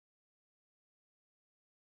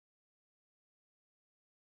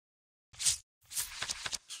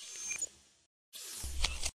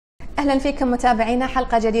أهلا فيكم متابعينا،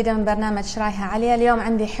 حلقة جديدة من برنامج شرايها عليا. اليوم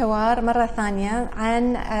عندي حوار مرة ثانية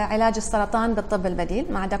عن علاج السرطان بالطب البديل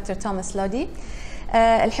مع دكتور توماس لودي.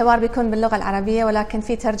 الحوار بيكون باللغة العربية ولكن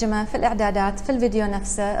في ترجمة في الإعدادات في الفيديو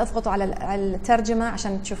نفسه. اضغطوا على الترجمة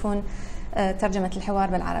عشان تشوفون ترجمة الحوار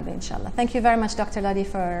بالعربي إن شاء الله. Thank you very much Dr. Lodi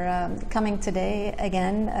for coming today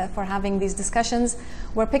again, for having these discussions.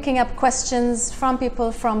 We're picking up questions from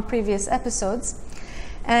people from previous episodes.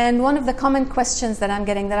 And one of the common questions that I'm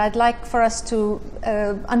getting that I'd like for us to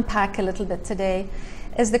unpack a little bit today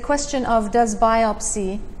is the question of, does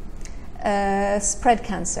biopsy spread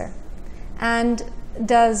cancer? And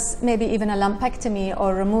does maybe even a lumpectomy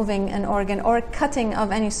or removing an organ or cutting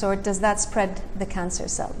of any sort, does that spread the cancer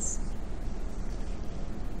cells?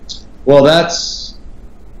 Well, that's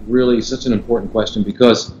really such an important question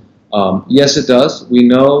because yes, it does. We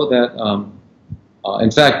know that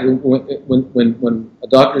in fact, when a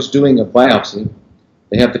doctor is doing a biopsy,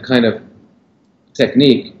 they have the kind of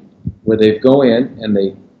technique where they go in and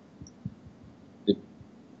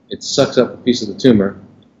it sucks up a piece of the tumor,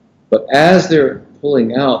 but as they're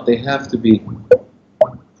pulling out, they have to be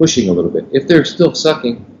pushing a little bit. If they're still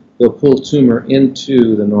sucking, they'll pull tumor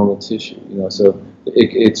into the normal tissue. So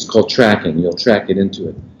it's called tracking. You'll track it into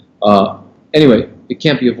it. Anyway, it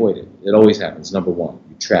can't be avoided. It always happens. Number one,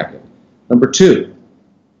 you track it. Number two,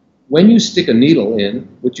 when you stick a needle in,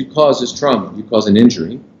 what you cause is trauma. You cause an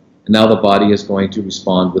injury, and now the body is going to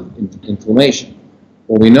respond with inflammation.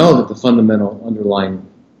 Well, we know that the fundamental underlying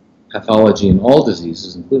pathology in all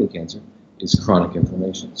diseases, including cancer, is chronic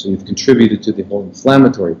inflammation. So you've contributed to the whole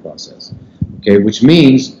inflammatory process, okay, which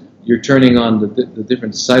means you're turning on the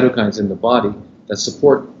different cytokines in the body that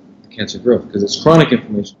support cancer growth, because it's chronic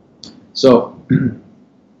inflammation. So,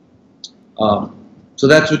 so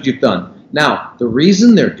that's what you've done. Now, the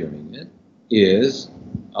reason they're doing it is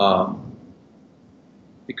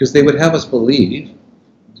because they would have us believe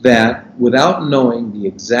that without knowing the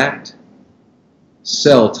exact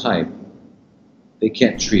cell type, they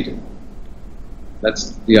can't treat it.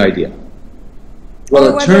 That's the idea.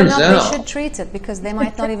 Well, it turns out they should treat it because they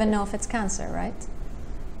might not even know if it's cancer, right?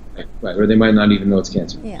 Right, or they might not even know it's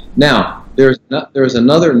cancer. Yeah. Now, there's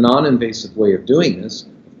another non-invasive way of doing this,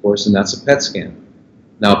 of course, and that's a PET scan.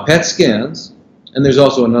 Now, PET scans, and there's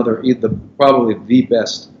also another, probably the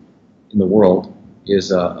best in the world,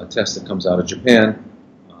 is a test that comes out of Japan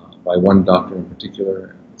by one doctor in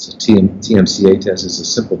particular. It's a TMCA test. It's a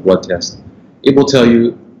simple blood test. It will tell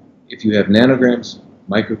you if you have nanograms,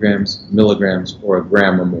 micrograms, milligrams, or a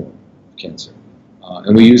gram or more of cancer.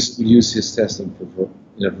 And we use his testing for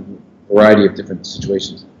a variety of different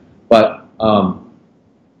situations. But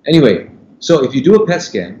anyway, so if you do a PET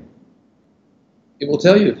scan, it will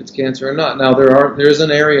tell you if it's cancer or not. Now there is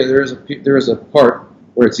an area, there is a part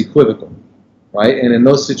where it's equivocal, right? And in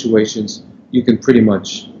those situations, you can pretty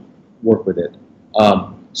much work with it.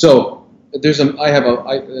 So I have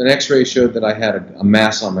an X-ray showed that I had a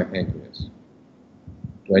mass on my pancreas.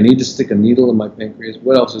 Do I need to stick a needle in my pancreas?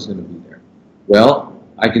 What else is going to be there? Well,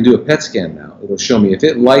 I can do a PET scan now. It'll show me if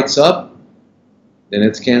it lights up, then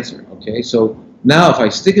it's cancer. Okay, so now if I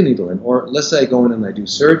stick a needle in, or let's say I go in and I do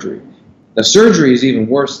surgery. The surgery is even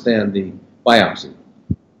worse than the biopsy,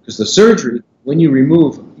 because the surgery, when you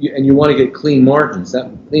remove, and you want to get clean margins, that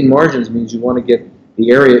clean margins means you want to get the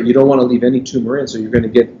area, you don't want to leave any tumor in, so you're going to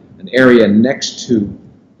get an area next to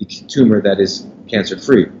the tumor that is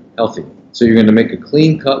cancer-free, healthy. So you're going to make a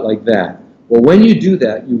clean cut like that. Well, when you do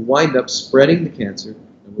that, you wind up spreading the cancer,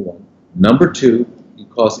 number one. Number two, you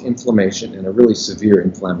cause inflammation and a really severe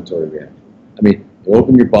inflammatory reaction. I mean, you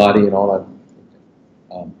open your body and all that.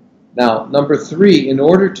 Now, number three, in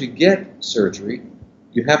order to get surgery,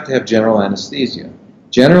 you have to have general anesthesia.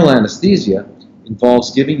 General anesthesia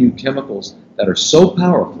involves giving you chemicals that are so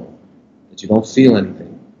powerful that you don't feel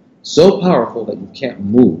anything, so powerful that you can't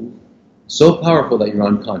move, so powerful that you're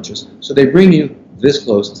unconscious. So they bring you this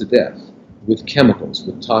close to death with chemicals,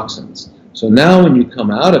 with toxins. So now when you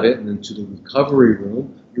come out of it and into the recovery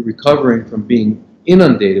room, you're recovering from being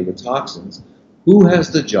inundated with toxins. Who has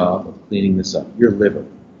the job of cleaning this up? Your liver.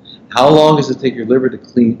 How long does it take your liver to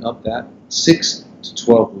clean up that? 6 to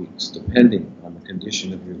 12 weeks, depending on the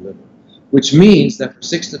condition of your liver. Which means that for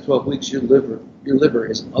 6 to 12 weeks, your liver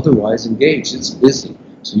is otherwise engaged. It's busy.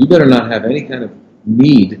 So you better not have any kind of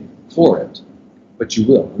need for it, but you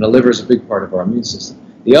will. And the liver is a big part of our immune system.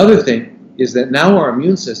 The other thing is that now our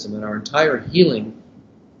immune system and our entire healing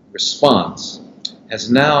response has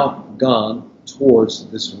now gone towards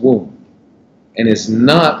this wound and is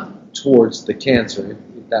not towards the cancer,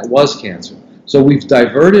 if that was cancer. So we've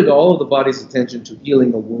diverted all of the body's attention to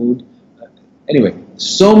healing a wound Anyway,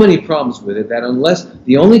 so many problems with it that unless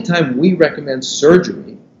the only time we recommend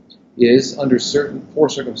surgery is under four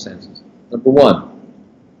circumstances. Number one,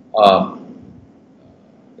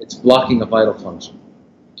 it's blocking a vital function.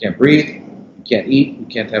 You can't breathe, you can't eat, you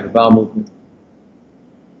can't have a bowel movement.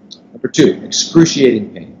 Number two,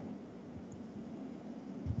 excruciating pain.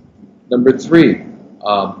 Number three,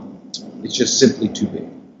 it's just simply too big.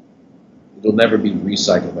 It'll never be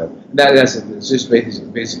recycled. It's just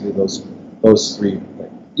basically those three.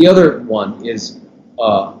 The other one is,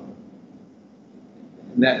 and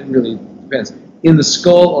that really depends, in the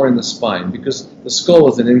skull or in the spine, because the skull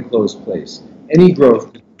is an enclosed place. Any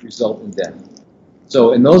growth could result in death.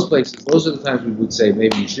 So in those places, those are the times we would say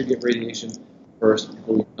maybe you should get radiation first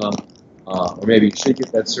before you come, or maybe you should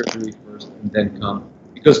get that surgery first and then come,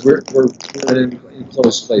 because we're in an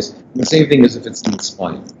enclosed place. And the same thing as if it's in the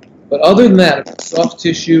spine. But other than that, if it's soft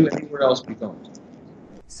tissue, anywhere else we don't.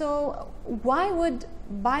 So why would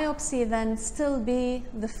biopsy then still be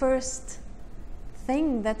the first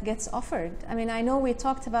thing that gets offered? I mean, I know we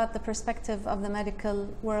talked about the perspective of the medical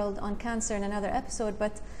world on cancer in another episode,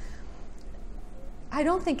 but I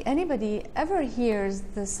don't think anybody ever hears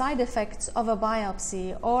the side effects of a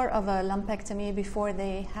biopsy or of a lumpectomy before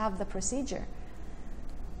they have the procedure.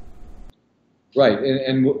 Right,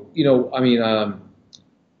 and you know, I mean,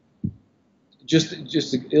 just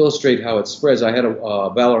to illustrate how it spreads, I had a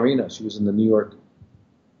ballerina. She was in the New York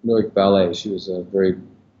Ballet. She was a very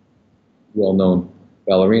well-known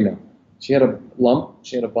ballerina. She had a lump,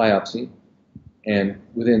 she had a biopsy, and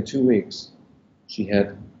within 2 weeks, she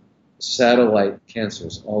had satellite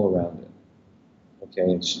cancers all around it. Okay,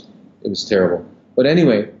 and it was terrible. But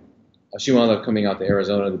anyway, she wound up coming out to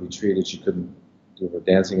Arizona to be treated. She couldn't do her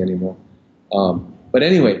dancing anymore. But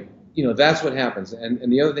anyway, you know, that's what happens.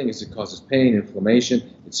 And the other thing is it causes pain, inflammation,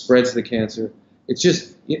 it spreads the cancer. It's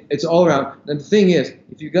just, it's all around. And the thing is,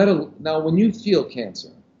 if you got to, now when you feel cancer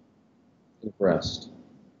in the breast,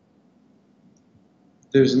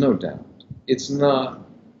 there's no doubt. It's not,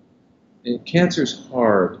 cancer's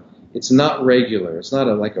hard. It's not regular. It's not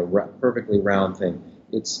like a perfectly round thing.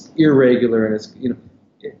 It's irregular, and it's, you know,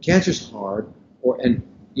 cancer's hard, and,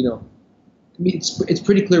 you know, I mean, it's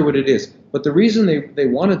pretty clear what it is. But the reason they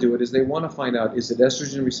want to do it is they want to find out, is it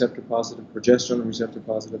estrogen receptor positive, progesterone receptor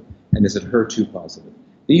positive, and is it HER2 positive?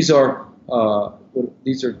 These are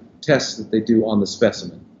tests that they do on the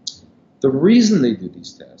specimen. The reason they do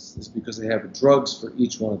these tests is because they have drugs for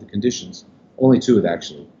each one of the conditions, only two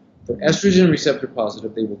actually. For estrogen receptor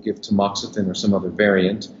positive, they will give tamoxifen or some other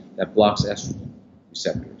variant that blocks estrogen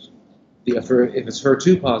receptors. If it's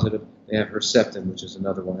HER2 positive, they have Herceptin, which is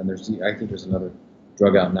another one, and I think there's another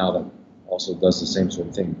drug out now that also does the same sort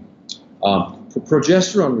of thing. For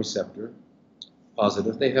progesterone receptor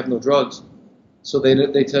positive, they have no drugs, so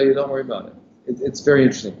they tell you don't worry about it. It's very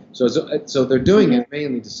interesting. So they're doing it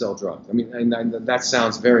mainly to sell drugs. I mean, and that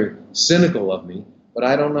sounds very cynical of me, but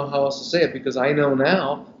I don't know how else to say it, because I know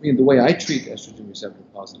now. I mean, the way I treat estrogen receptor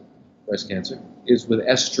positive breast cancer is with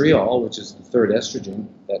estriol, which is the third estrogen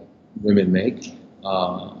that women make.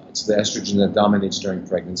 It's the estrogen that dominates during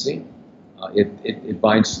pregnancy. It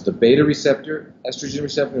binds to the beta receptor, estrogen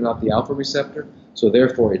receptor, not the alpha receptor. So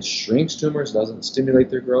therefore, it shrinks tumors, doesn't stimulate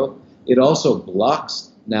their growth. It also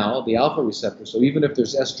blocks now the alpha receptor. So even if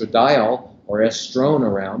there's estradiol or estrone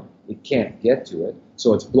around, it can't get to it.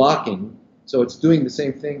 So it's blocking. So it's doing the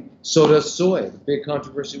same thing. So does soy. The big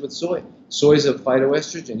controversy with soy. Soy is a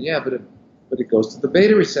phytoestrogen, yeah, but it goes to the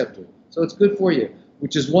beta receptor. So it's good for you,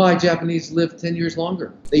 which is why Japanese live 10 years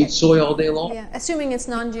longer. They eat soy all day long. Yeah, assuming it's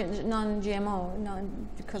non-GMO,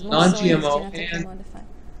 because most non-GMO soy is genetically modified.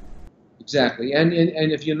 Exactly, and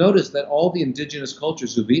if you notice that all the indigenous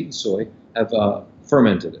cultures who've eaten soy have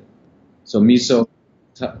fermented it. So miso,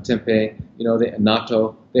 tempeh, you know,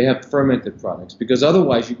 natto, they have fermented products, because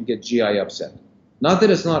otherwise you can get GI upset. Not that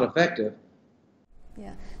it's not effective.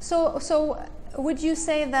 Yeah. So would you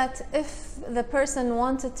say that if the person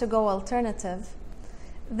wanted to go alternative,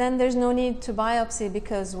 then there's no need to biopsy,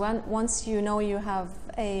 because once you know you have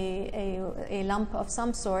a lump of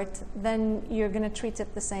some sort, then you're going to treat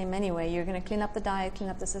it the same anyway. You're going to clean up the diet, clean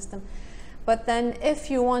up the system. But then if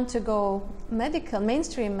you want to go medical,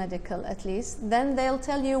 mainstream medical at least, then they'll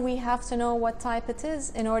tell you we have to know what type it is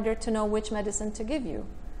in order to know which medicine to give you.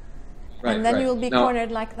 Right, and then you'll be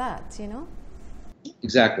cornered like that, you know?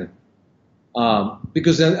 Exactly.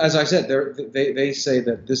 Because as I said, they say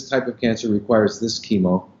that this type of cancer requires this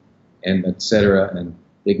chemo, and et cetera, and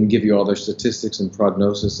they can give you all their statistics and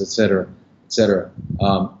prognosis, et cetera, et cetera.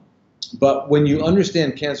 But when you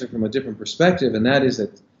understand cancer from a different perspective, and that is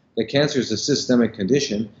that cancer is a systemic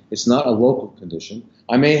condition, it's not a local condition.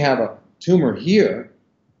 I may have tumor here,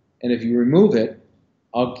 and if you remove it,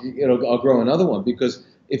 I'll grow another one. Because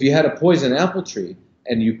if you had a poison apple tree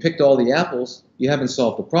and you picked all the apples, you haven't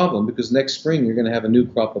solved the problem, because next spring you're going to have a new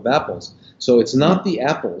crop of apples. So it's not the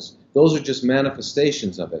apples. Those are just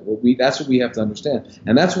manifestations of it. That's what we have to understand.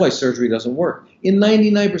 And that's why surgery doesn't work. In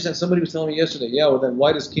 99%, somebody was telling me yesterday, yeah, well then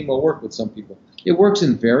why does chemo work with some people? It works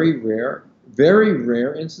in very rare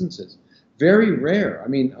instances. Very rare. I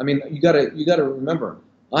mean, you gotta remember,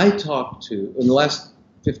 I talked to, in the last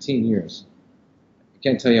 15 years, I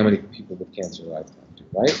can't tell you how many people with cancer I've talked to,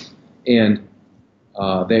 right? And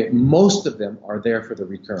most of them are there for the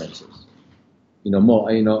recurrences. I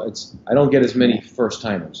don't get as many first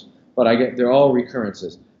timers, but they're all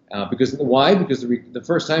recurrences. Because why? Because the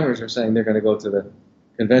first timers are saying they're going to go to the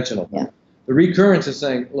conventional. Yeah. The recurrence is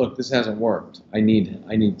saying, look, this hasn't worked. I need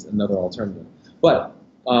another alternative. But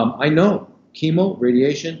I know chemo,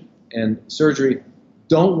 radiation, and surgery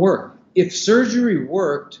don't work. If surgery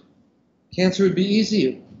worked, cancer would be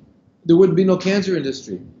easy. There wouldn't be no cancer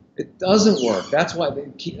industry. It doesn't work. That's why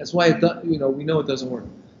we know it doesn't work.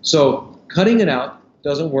 So cutting it out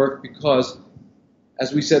doesn't work because,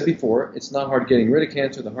 as we said before, it's not hard getting rid of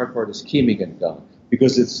cancer. The hard part is keeping it down,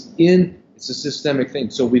 because it's a systemic thing.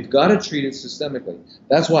 So we've got to treat it systemically.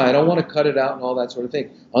 That's why I don't want to cut it out and all that sort of thing,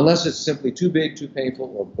 unless it's simply too big, too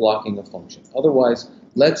painful, or blocking a function. Otherwise,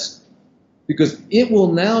 because it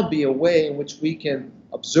will now be a way in which we can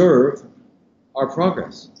observe our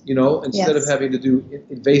progress. Instead of having to do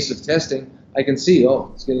invasive testing, I can see,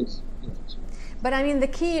 it's getting. But I mean, the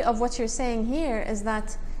key of what you're saying here is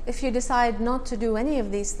that if you decide not to do any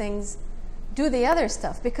of these things, do the other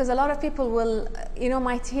stuff, because a lot of people will,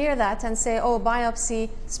 might hear that and say, oh, biopsy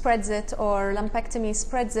spreads it or lumpectomy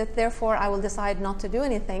spreads it, therefore I will decide not to do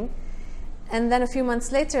anything. And then a few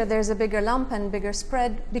months later, there's a bigger lump and bigger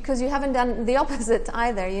spread, because you haven't done the opposite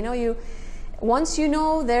either. Once you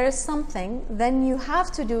know there is something, then you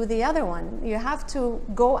have to do the other one. You have to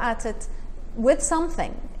go at it with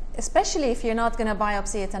something, especially if you're not going to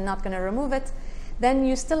biopsy it and not going to remove it, then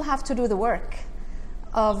you still have to do the work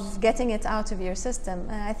of getting it out of your system.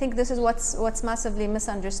 And I think this is what's massively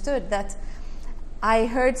misunderstood, that I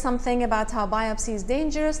heard something about how biopsy is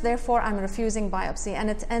dangerous, therefore I'm refusing biopsy,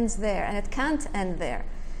 and it ends there, and it can't end there.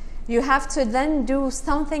 You have to then do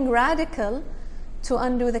something radical to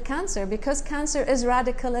undo the cancer, because cancer is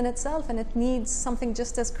radical in itself and it needs something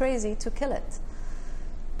just as crazy to kill it.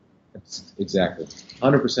 Exactly.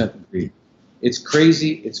 100% agreed. It's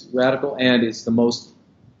crazy, it's radical, and it's the most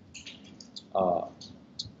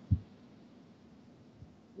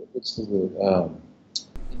what's the word?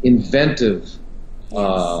 Inventive,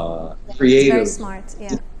 creative. Very smart,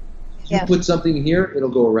 yeah. You put something here, it'll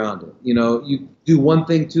go around it. You do one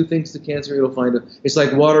thing, two things to cancer, it'll find it. It's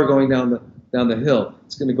like water going down the hill.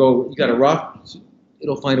 It's going to go. You got a rock,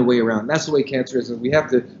 it'll find a way around. That's the way cancer is, and we have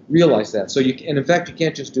to realize that. So and in fact, you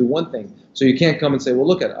can't just do one thing. So you can't come and say, well,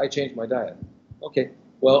 look at it, I changed my diet. Okay,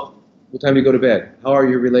 well, what time do you go to bed? How are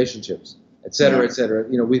your relationships, et cetera, et cetera.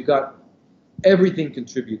 We've got everything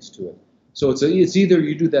contributes to it. So it's either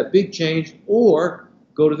you do that big change or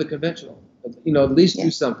go to the conventional. At least do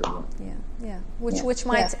something. Yeah. Which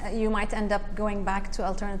you might end up going back to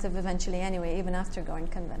alternative eventually anyway, even after going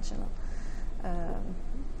conventional.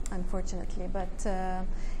 Unfortunately, but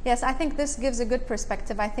yes, I think this gives a good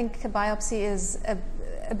perspective. I think biopsy is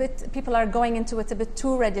a bit, people are going into it a bit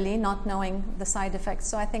too readily, not knowing the side effects.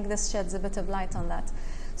 So I think this sheds a bit of light on that.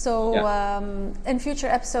 So in future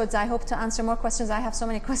episodes, I hope to answer more questions. I have so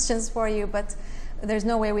many questions for you, but there's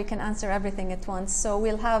no way we can answer everything at once. So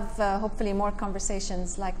we'll have hopefully more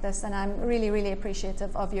conversations like this. And I'm really, really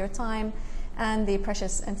appreciative of your time and the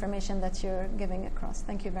precious information that you're giving across.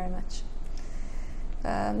 Thank you very much.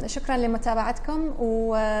 شكرا لمتابعتكم،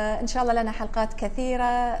 وإن شاء الله لنا حلقات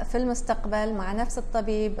كثيرة في المستقبل مع نفس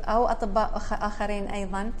الطبيب أو أطباء آخرين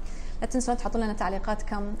أيضا. لا تنسون تحطوا لنا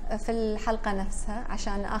تعليقاتكم في الحلقة نفسها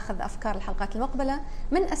عشان أخذ أفكار الحلقات المقبلة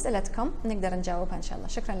من أسئلتكم نقدر نجاوبها إن شاء الله.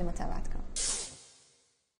 شكرا لمتابعتكم.